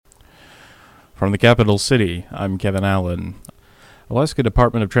From the capital city, I'm Kevin Allen. Alaska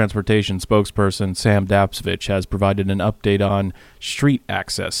Department of Transportation spokesperson Sam Dapcevich has provided an update on street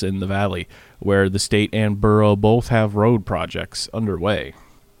access in the valley, where the state and borough both have road projects underway.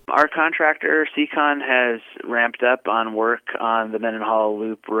 Our contractor, Seacon, has ramped up on work on the Mendenhall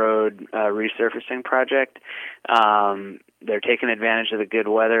Loop Road resurfacing project. They're taking advantage of the good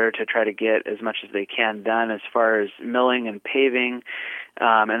weather to try to get as much as they can done as far as milling and paving.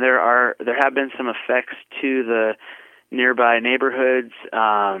 And there have been some effects to the nearby neighborhoods.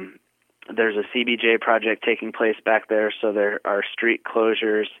 There's a CBJ project taking place back there, so there are street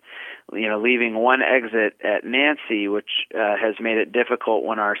closures, leaving one exit at Nancy, which has made it difficult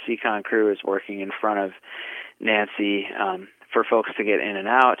when our Seacon crew is working in front of Nancy for folks to get in and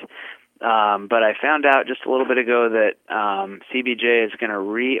out. But I found out just a little bit ago that CBJ is going to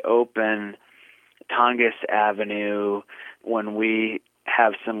reopen Tongass Avenue when we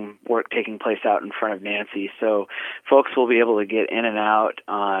have some work taking place out in front of Nancy. So folks will be able to get in and out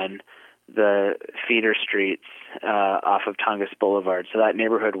on the feeder streets off of Tongass Boulevard. So that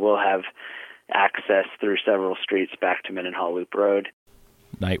neighborhood will have access through several streets back to Mendenhall Loop Road.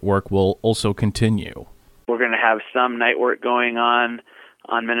 Night work will also continue. We're going to have some night work going on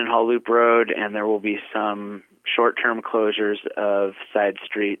Mendenhall Loop Road, and there will be some short-term closures of side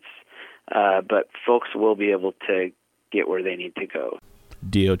streets, but folks will be able to get where they need to go.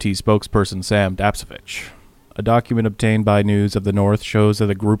 DOT spokesperson Sam Dapcevich. A document obtained by News of the North shows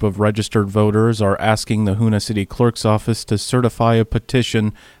that a group of registered voters are asking the Hoonah City Clerk's office to certify a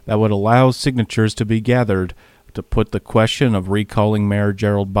petition that would allow signatures to be gathered to put the question of recalling Mayor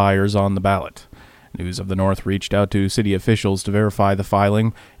Gerald Byers on the ballot. News of the North reached out to city officials to verify the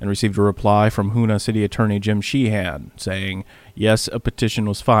filing and received a reply from Hoonah City Attorney Jim Sheehan saying, yes, a petition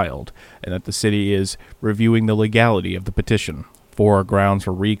was filed, and that the city is reviewing the legality of the petition. 4 grounds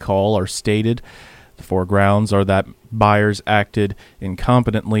for recall are stated. The 4 grounds are that Byers acted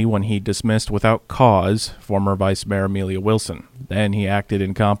incompetently when he dismissed without cause former Vice Mayor Amelia Wilson. Then he acted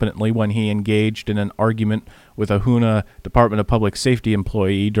incompetently when he engaged in an argument with a Hoonah Department of Public Safety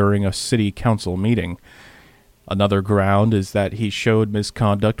employee during a city council meeting. Another ground is that he showed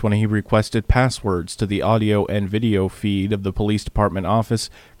misconduct when he requested passwords to the audio and video feed of the police department office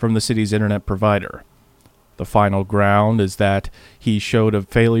from the city's internet provider. The final ground is that he showed a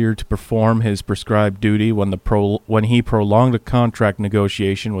failure to perform his prescribed duty when he prolonged a contract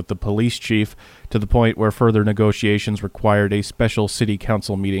negotiation with the police chief to the point where further negotiations required a special city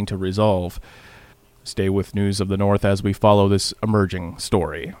council meeting to resolve. Stay with News of the North as we follow this emerging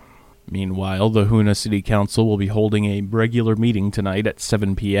story. Meanwhile, the Hoonah City Council will be holding a regular meeting tonight at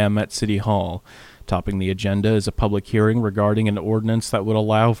 7 p.m. at City Hall. Topping the agenda is a public hearing regarding an ordinance that would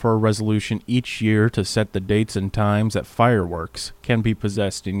allow for a resolution each year to set the dates and times that fireworks can be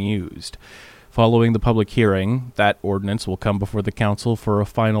possessed and used. Following the public hearing, that ordinance will come before the council for a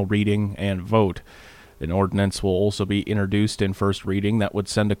final reading and vote. An ordinance will also be introduced in first reading that would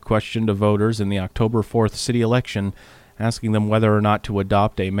send a question to voters in the October 4th city election, asking them whether or not to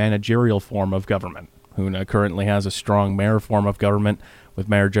adopt a managerial form of government. Hoonah currently has a strong mayor form of government, with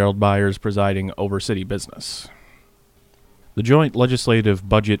Mayor Gerald Byers presiding over city business. The Joint Legislative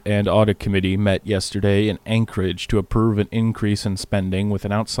Budget and Audit Committee met yesterday in Anchorage to approve an increase in spending with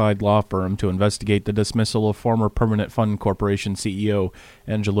an outside law firm to investigate the dismissal of former Permanent Fund Corporation CEO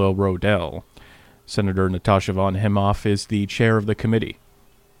Angelo Rodell. Senator Natasha von Himhoff is the chair of the committee.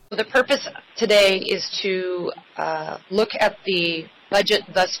 The purpose today is to look at the budget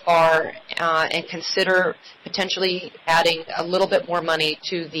thus far and consider potentially adding a little bit more money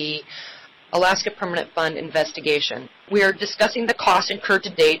to the Alaska Permanent Fund investigation. We are discussing the costs incurred to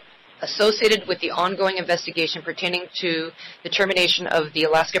date associated with the ongoing investigation pertaining to the termination of the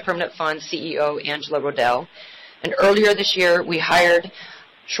Alaska Permanent Fund CEO Angelo Rodell. And earlier this year, we hired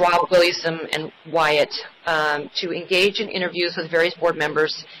Schwab, Williamson, and Wyatt to engage in interviews with various board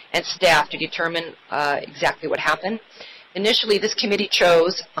members and staff to determine exactly what happened. Initially, this committee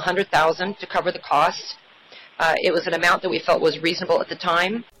chose $100,000 to cover the costs. It was an amount that we felt was reasonable at the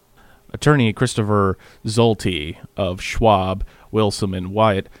time. Attorney Christopher Zulte of Schwab, Wilson, and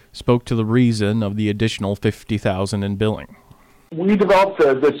Wyatt spoke to the reason of the additional $50,000 in billing. We developed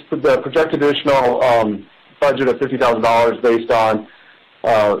the projected additional budget of $50,000 based on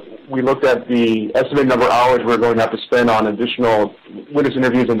we looked at the estimated number of hours we're going to have to spend on additional witness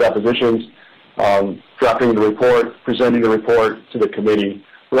interviews and depositions, drafting the report, presenting the report to the committee.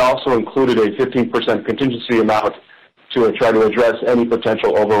 We also included a 15% contingency amount to try to address any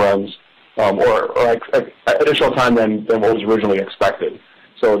potential overruns or additional time than what was originally expected.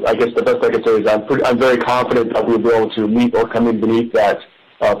 So I guess the best I can say is I'm very confident that we'll be able to meet or come in beneath that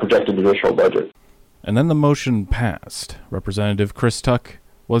projected additional budget. And then the motion passed. Representative Chris Tuck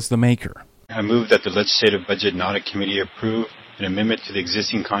was the maker. I move that the Legislative Budget Audit Committee approve an amendment to the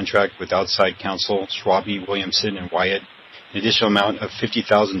existing contract with outside counsel Schwabe, Williamson, and Wyatt, an additional amount of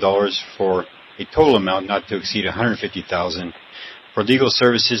 $50,000 for a total amount not to exceed $150,000 for legal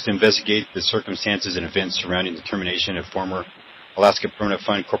services to investigate the circumstances and events surrounding the termination of former Alaska Permanent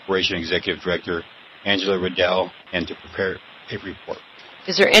Fund Corporation Executive Director Angela Rodell, and to prepare a report.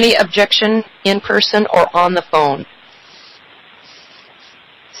 Is there any objection in person or on the phone?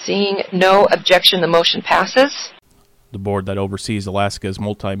 Seeing no objection, the motion passes. The board that oversees Alaska's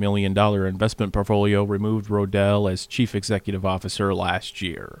multi-million-dollar investment portfolio removed Rodell as chief executive officer last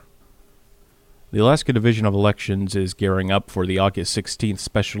year. The Alaska Division of Elections is gearing up for the August 16th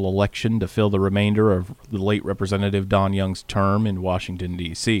special election to fill the remainder of the late Representative Don Young's term in Washington,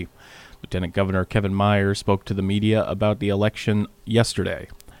 D.C. Lieutenant Governor Kevin Myers spoke to the media about the election yesterday.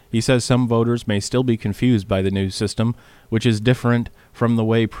 He says some voters may still be confused by the new system, which is different from the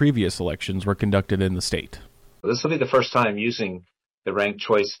way previous elections were conducted in the state. This will be the first time using the ranked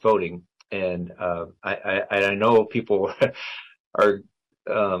choice voting, and I know people are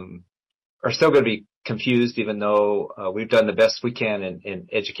still going to be confused, even though we've done the best we can in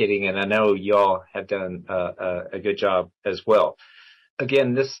educating, and I know y'all have done a good job as well.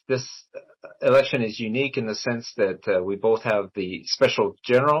 Again, this election is unique in the sense that we both have the special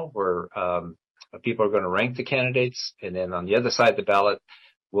general, where people are going to rank the candidates, and then on the other side of the ballot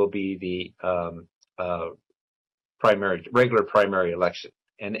will be the regular primary election.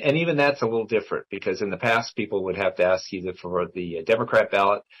 And even that's a little different, because in the past people would have to ask either for the Democrat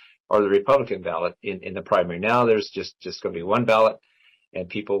ballot or the Republican ballot in the primary. Now there's just going to be one ballot, and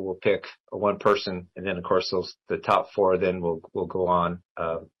people will pick one person, and then of course the top four then will go on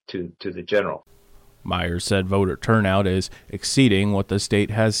to the general. Myers said voter turnout is exceeding what the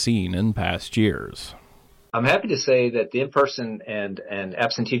state has seen in past years. I'm happy to say that the in-person and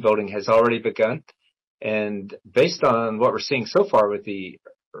absentee voting has already begun. And based on what we're seeing so far with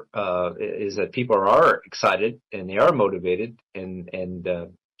is that people are excited and they are motivated and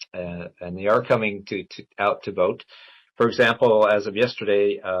they are coming out to vote. For example, as of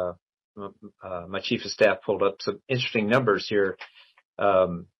yesterday, my chief of staff pulled up some interesting numbers here.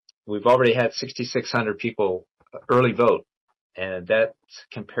 We've already had 6,600 people early vote, and that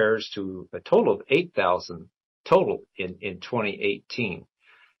compares to a total of 8,000 total in 2018.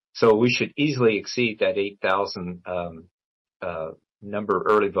 So we should easily exceed that 8,000 number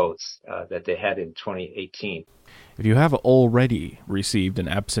early votes that they had in 2018. If you have already received an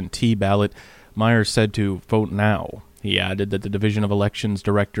absentee ballot, Myers said to vote now. He added that the Division of Elections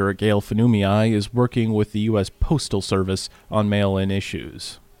Director Gail Fanumii is working with the U.S. Postal Service on mail-in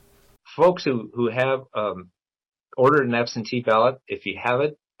issues. Folks who have ordered an absentee ballot, if you have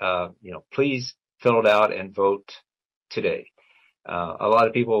it, please fill it out and vote today. A lot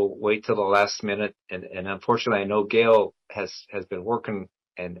of people wait till the last minute, and unfortunately, I know Gail has been working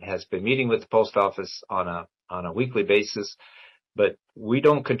and has been meeting with the post office on a weekly basis, but we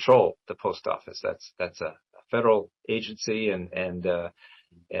don't control the post office. That's a federal agency, and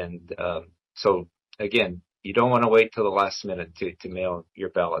so again, you don't want to wait till the last minute to mail your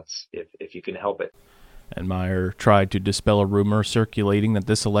ballots if you can help it. And Meyer tried to dispel a rumor circulating that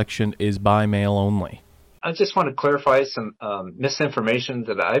this election is by mail only. I just want to clarify some misinformation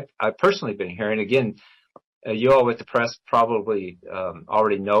that I've personally been hearing. Again, you all with the press probably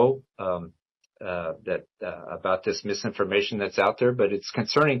already know that about this misinformation that's out there, but it's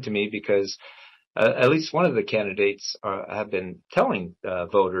concerning to me because at least one of the candidates have been telling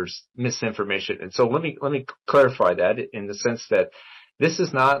voters misinformation. And so let me clarify that in the sense that this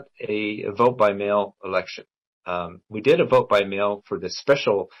is not a vote by mail election. We did a vote by mail for the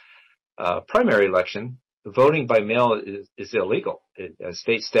special primary election. Voting by mail is illegal. A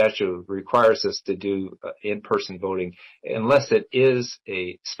state statute requires us to do in-person voting unless it is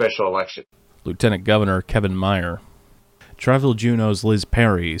a special election. Lieutenant Governor Kevin Meyer. Travel Juneau's Liz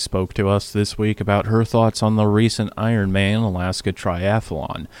Perry spoke to us this week about her thoughts on the recent Ironman Alaska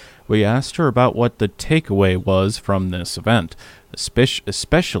Triathlon. We asked her about what the takeaway was from this event,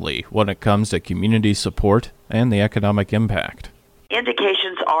 especially when it comes to community support and the economic impact.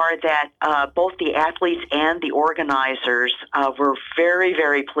 Indications are that both the athletes and the organizers were very,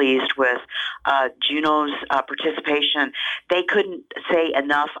 very pleased with Juneau's participation. They couldn't say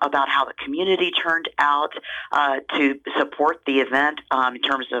enough about how the community turned out to support the event in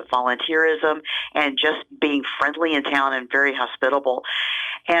terms of volunteerism and just being friendly in town and very hospitable.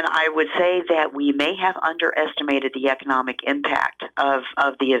 And I would say that we may have underestimated the economic impact of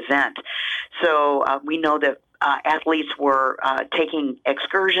the event. So we know that athletes were taking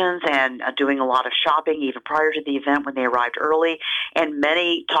excursions and doing a lot of shopping even prior to the event when they arrived early. And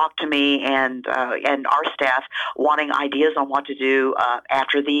many talked to me and our staff wanting ideas on what to do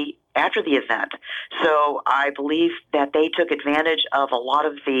after the event. So I believe that they took advantage of a lot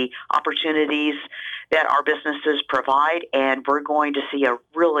of the opportunities that our businesses provide, and we're going to see a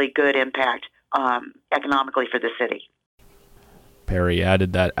really good impact economically for the city. Perry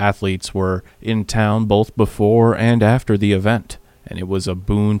added that athletes were in town both before and after the event, and it was a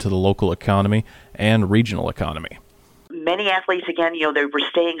boon to the local economy and regional economy. Many athletes, again, they were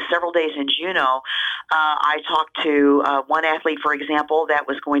staying several days in Juneau. I talked to one athlete, for example, that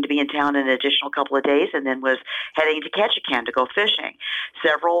was going to be in town an additional couple of days and then was heading to Ketchikan to go fishing.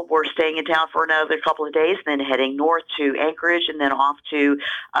 Several were staying in town for another couple of days, then heading north to Anchorage and then off to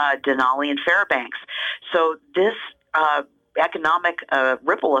Denali and Fairbanks. So this economic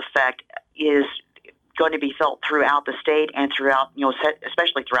ripple effect is going to be felt throughout the state and throughout,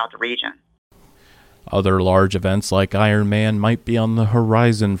 especially throughout the region. Other large events like Ironman might be on the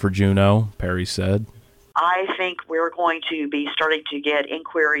horizon for Juneau, Perry said. I think we're going to be starting to get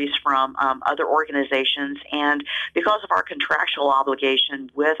inquiries from other organizations, and because of our contractual obligation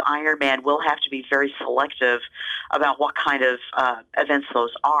with Ironman, we'll have to be very selective about what kind of events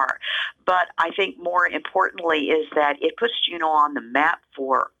those are. But I think more importantly is that it puts Juneau on the map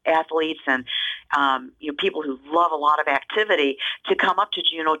for athletes and people who love a lot of activity to come up to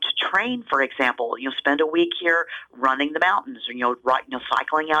Juneau to train, for example. Spend a week here running the mountains, or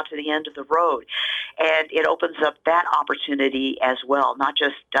cycling out to the end of the road. And it opens up that opportunity as well, not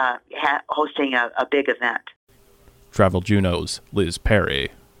just hosting a big event. Travel Juneau's Liz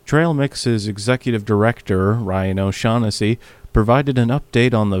Perry. Trail Mix's executive director, Ryan O'Shaughnessy, provided an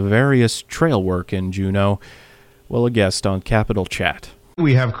update on the various trail work in Juneau while a guest on Capitol Chat.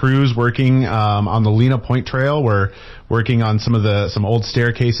 We have crews working on the Lena Point Trail. We're working on some old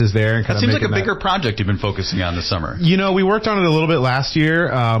staircases there. And that seems like a bigger project you've been focusing on this summer. We worked on it a little bit last year.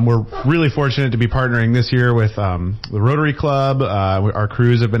 We're really fortunate to be partnering this year with the Rotary Club. Our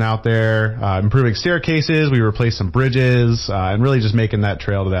crews have been out there improving staircases. We replaced some bridges and really just making that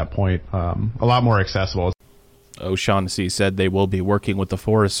trail to that point a lot more accessible. O'Shaughnessy said they will be working with the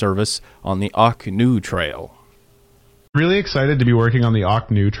Forest Service on the Ocnu Trail. Really excited to be working on the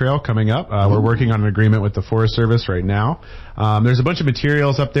Ocnu Trail coming up. We're working on an agreement with the Forest Service right now. There's a bunch of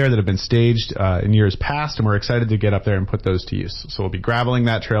materials up there that have been staged in years past, and we're excited to get up there and put those to use. So we'll be graveling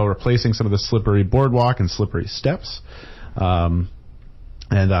that trail, replacing some of the slippery boardwalk and slippery steps, and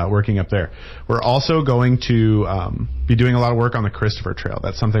working up there. We're also going to be doing a lot of work on the Christopher Trail.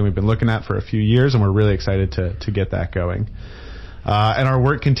 That's something we've been looking at for a few years, and we're really excited to get that going. And our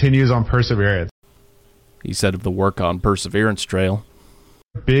work continues on Perseverance. He said of the work on Perseverance Trail.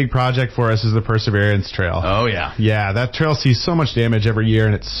 Big project for us is the Perseverance Trail. Oh, yeah. Yeah, that trail sees so much damage every year,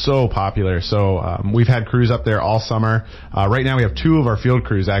 and it's so popular. So we've had crews up there all summer. Right now we have 2 of our field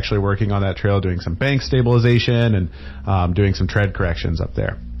crews actually working on that trail, doing some bank stabilization and doing some tread corrections up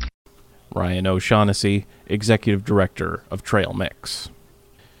there. Ryan O'Shaughnessy, Executive Director of Trail Mix.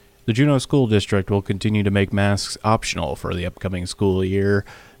 The Juneau School District will continue to make masks optional for the upcoming school year.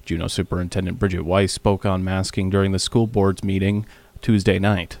 Juneau Superintendent Bridget Weiss spoke on masking during the school board's meeting Tuesday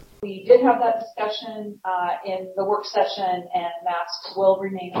night. We did have that discussion in the work session, and masks will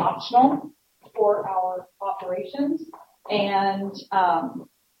remain optional for our operations. And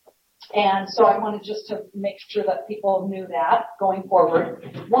so I wanted just to make sure that people knew that going forward.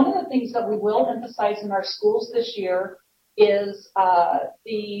 One of the things that we will emphasize in our schools this year is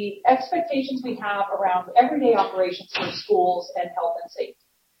the expectations we have around everyday operations for schools and health and safety.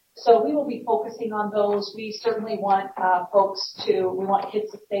 So we will be focusing on those. We certainly want we want kids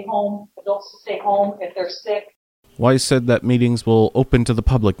to stay home, adults to stay home if they're sick. Weiss said that meetings will open to the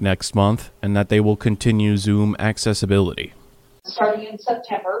public next month and that they will continue Zoom accessibility. Starting in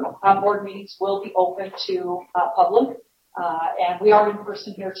September, board meetings will be open to public, and we are in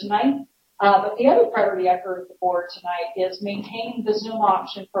person here tonight. But the other priority I heard at the board tonight is maintaining the Zoom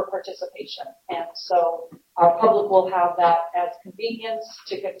option for participation. And so our public will have that as convenience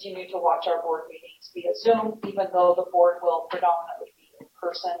to continue to watch our board meetings via Zoom, even though the board will predominantly be in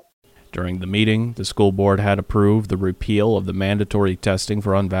person. During the meeting, the school board had approved the repeal of the mandatory testing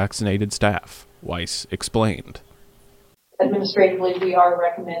for unvaccinated staff. Weiss explained. Administratively, we are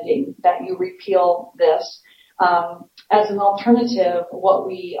recommending that you repeal this. As an alternative, what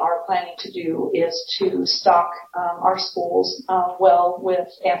we are planning to do is to stock our schools well with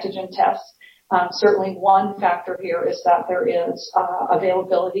antigen tests. Certainly one factor here is that there is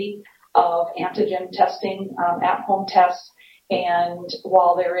availability of antigen testing at home tests, And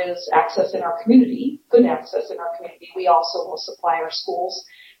while there is access in our community, good access in our community, we also will supply our schools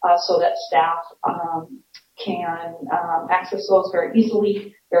so that staff can access those very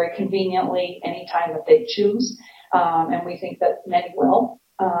easily, very conveniently, anytime that they choose. And we think that many will.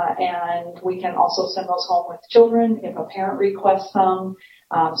 And we can also send those home with children if a parent requests some.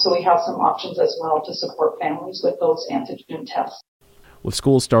 So we have some options as well to support families with those antigen tests. With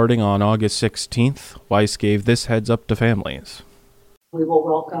school starting on August 16th, Weiss gave this heads up to families. We will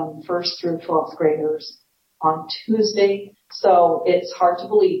welcome 1st through 12th graders on Tuesday. So it's hard to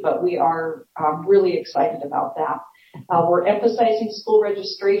believe, but we are really excited about that. We're emphasizing school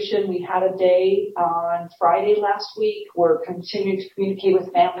registration. We had a day on Friday last week. We're continuing to communicate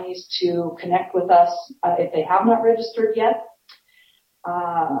with families to connect with us if they have not registered yet.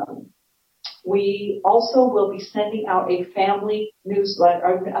 We also will be sending out a family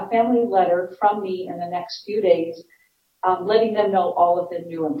newsletter, a family letter from me in the next few days, letting them know all of the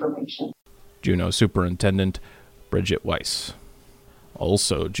new information. Juneau Superintendent Bridget Weiss.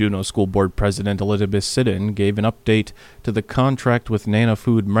 Also, Juneau School Board President Elizabeth Siddon gave an update to the contract with Nana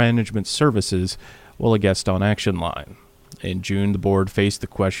Food Management Services while a guest on Action Line. In June, the board faced the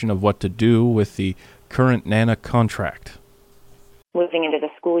question of what to do with the current Nana contract. Moving into the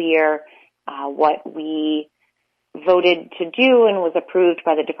school year, what we voted to do and was approved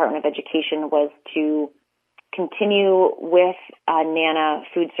by the Department of Education was to continue with Nana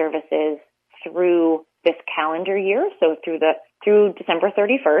Food Services through this calendar year, so through December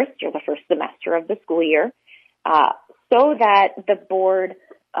 31st, or the first semester of the school year, so that the board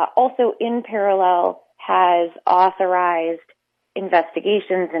also in parallel has authorized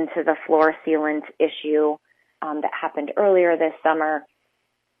investigations into the floor sealant issue that happened earlier this summer,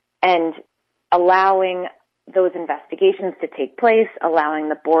 and allowing those investigations to take place, allowing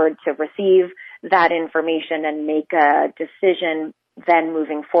the board to receive that information and make a decision then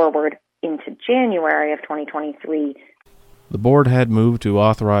moving forward into January of 2023. The board had moved to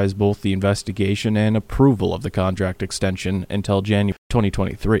authorize both the investigation and approval of the contract extension until January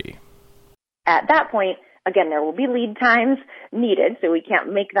 2023. At that point, again, there will be lead times needed, so we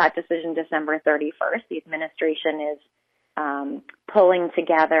can't make that decision December 31st. The administration is pulling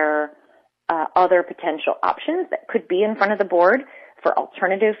together other potential options that could be in front of the board for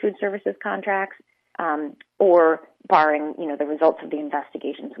alternative food services contracts, or barring, the results of the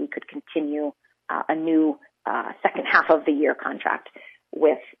investigations, we could continue a new second half of the year contract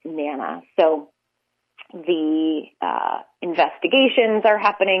with Nana. So the investigations are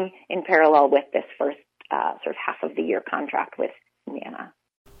happening in parallel with this first sort of half of the year contract with Nana.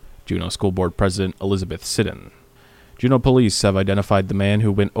 Juneau School Board President Elizabeth Siddon. Juneau Police have identified the man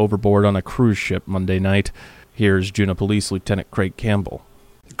who went overboard on a cruise ship Monday night. Here's Juneau Police Lieutenant Craig Campbell.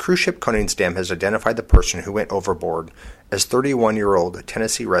 The cruise ship Cunningsdam has identified the person who went overboard as 31-year-old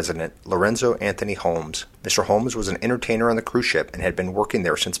Tennessee resident Lorenzo Anthony Holmes. Mr. Holmes was an entertainer on the cruise ship and had been working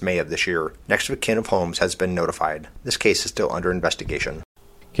there since May of this year. Next of kin of Holmes has been notified. This case is still under investigation.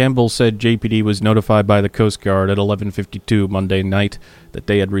 Campbell said JPD was notified by the Coast Guard at 11:52 Monday night that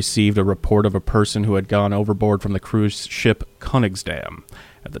they had received a report of a person who had gone overboard from the cruise ship Cunningsdam.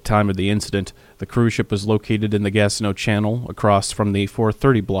 At the time of the incident, the cruise ship was located in the Gatineau Channel across from the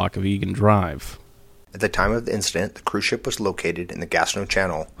 430 block of Egan Drive. At the time of the incident, the cruise ship was located in the Gatineau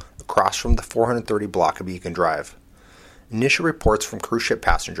Channel across from the 430 block of Egan Drive. Initial reports from cruise ship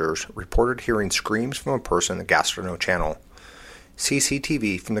passengers reported hearing screams from a person in the Gatineau Channel.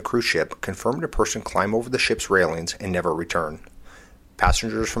 CCTV from the cruise ship confirmed a person climb over the ship's railings and never return.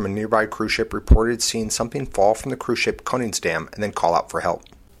 Passengers from a nearby cruise ship reported seeing something fall from the cruise ship Cunningsdam and then call out for help.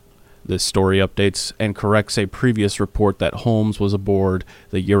 This story updates and corrects a previous report that Holmes was aboard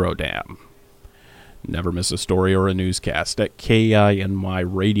the Eurodam. Never miss a story or a newscast at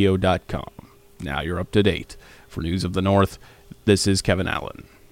KINYradio.com. Now you're up to date. For News of the North, this is Kevin Allen.